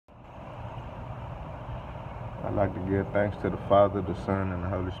I'd like to give thanks to the Father, the Son, and the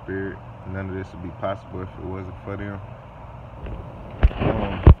Holy Spirit. None of this would be possible if it wasn't for them.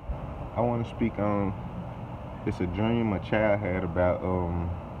 I want to speak on, it's a dream a child had about,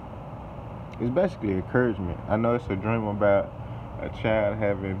 it's basically encouragement. I know it's a dream about a child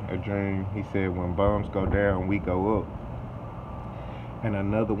having a dream. He said when bombs go down, we go up. And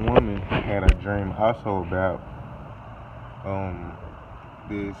another woman had a dream also about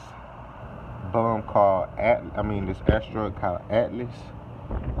this bomb called this asteroid called Atlas,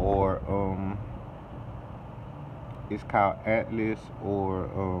 or it's called Atlas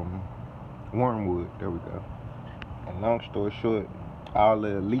or Wormwood. There we go. And long story short, all the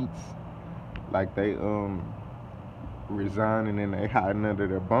elites, like they resigning and they hiding under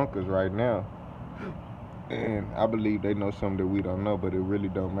their bunkers right now. And I believe they know something that we don't know, but it really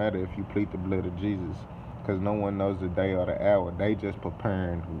don't matter if you plead the blood of Jesus, because no one knows the day or the hour. They just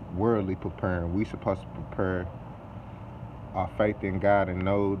preparing, worldly preparing. We supposed to prepare our faith in God and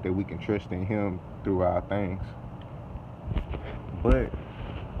know that we can trust in Him through our things. But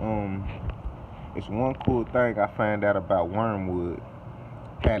it's one cool thing I found out about Wormwood,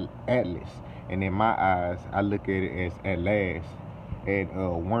 Atlas, and in my eyes, I look at it as Atlas. And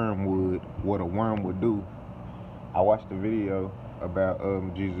Wormwood, what a worm would do. I watched a video about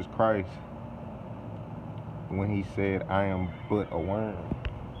Jesus Christ when He said, "I am but a worm."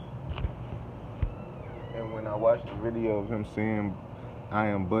 And when I watched the video of Him saying, "I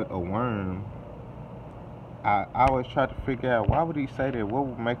am but a worm," I always try to figure out, why would He say that? What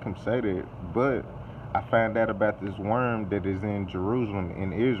would make Him say that? But I found out about this worm that is in Jerusalem,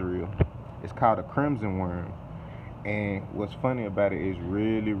 in Israel. It's called a crimson worm. And what's funny about it is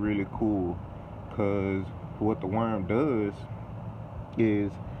really, really cool, because what the worm does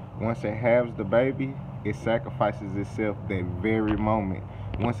is, once it has the baby, it sacrifices itself that very moment.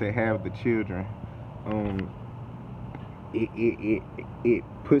 Once it has the children, it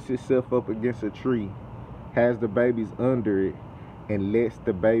puts itself up against a tree, has the babies under it, and lets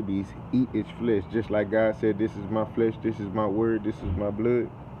the babies eat its flesh, just like God said, "This is my flesh, this is my word, this is my blood."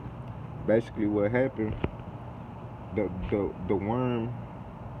 Basically what happened, the worm,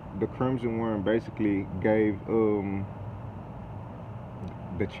 the crimson worm, basically gave the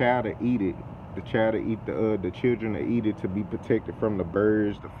child to eat it. The child to eat the children to eat it, to be protected from the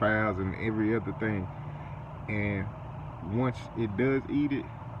birds, the fowls, and every other thing. And once it does eat it,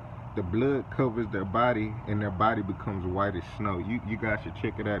 the blood covers their body, and their body becomes white as snow. You guys should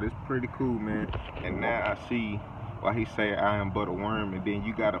check it out. It's pretty cool, man. And now I see why He said, "I am but a worm." And then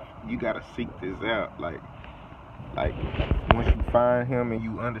you gotta seek this out. Like once you find Him and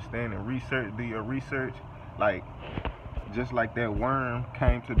you understand and do your research, like just like that worm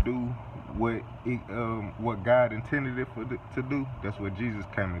came to do what God intended it to do, that's what Jesus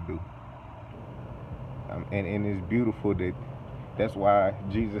came to do. And it's beautiful that's why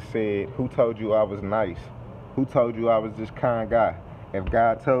Jesus said, "Who told you I was nice? Who told you I was this kind guy?" If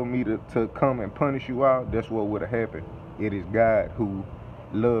God told me to come and punish you all, that's what would have happened. It is God who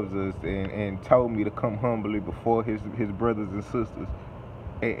loves us and told me to come humbly before his brothers and sisters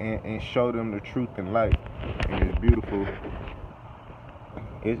and show them the truth and light. And it's beautiful.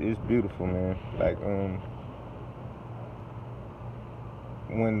 It's beautiful, man. Like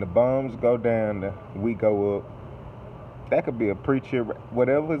when the bombs go down, we go up. That could be a preacher,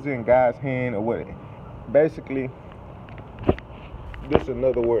 whatever's in God's hand, or what. Basically, this is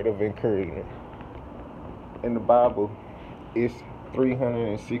another word of encouragement. In the Bible, it's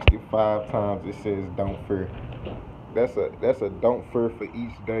 365 times it says "don't fear." That's a don't fear for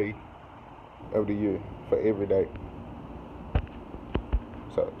each day of the year, for every day.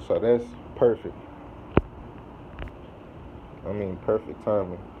 So that's perfect. I mean, perfect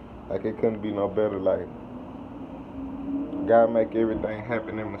timing. Like, it couldn't be no better. Like, God make everything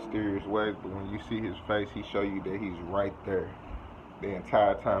happen in mysterious ways, but when you see His face, He show you that He's right there the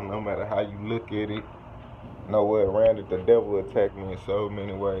entire time, no matter how you look at it. No way around it. The devil attacked me in so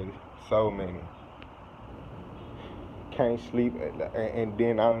many ways, so many. Can't sleep, and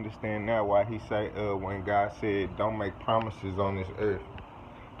then I understand now why He say when God said, "Don't make promises on this earth,"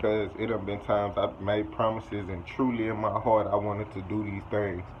 because it have been times I've made promises, and truly in my heart I wanted to do these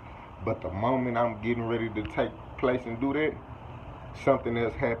things, but the moment I'm getting ready to take place and do that, something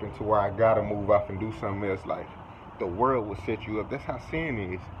else happened to where I gotta move off and do something else. Like, the world will set you up. That's how sin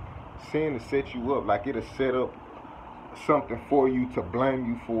is. Sin will set you up. Like, it'll set up something for you to blame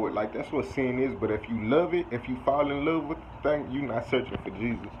you for it. Like, that's what sin is. But if you love it, if you fall in love with the thing, you're not searching for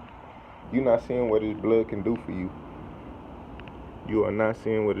Jesus. You're not seeing what His blood can do for you. You are not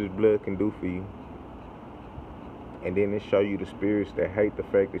seeing what His blood can do for you. And then it show you the spirits that hate the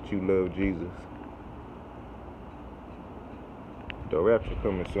fact that you love Jesus. The rapture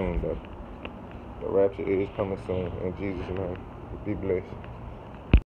coming soon, though. The rapture is coming soon. In Jesus' name. Be blessed.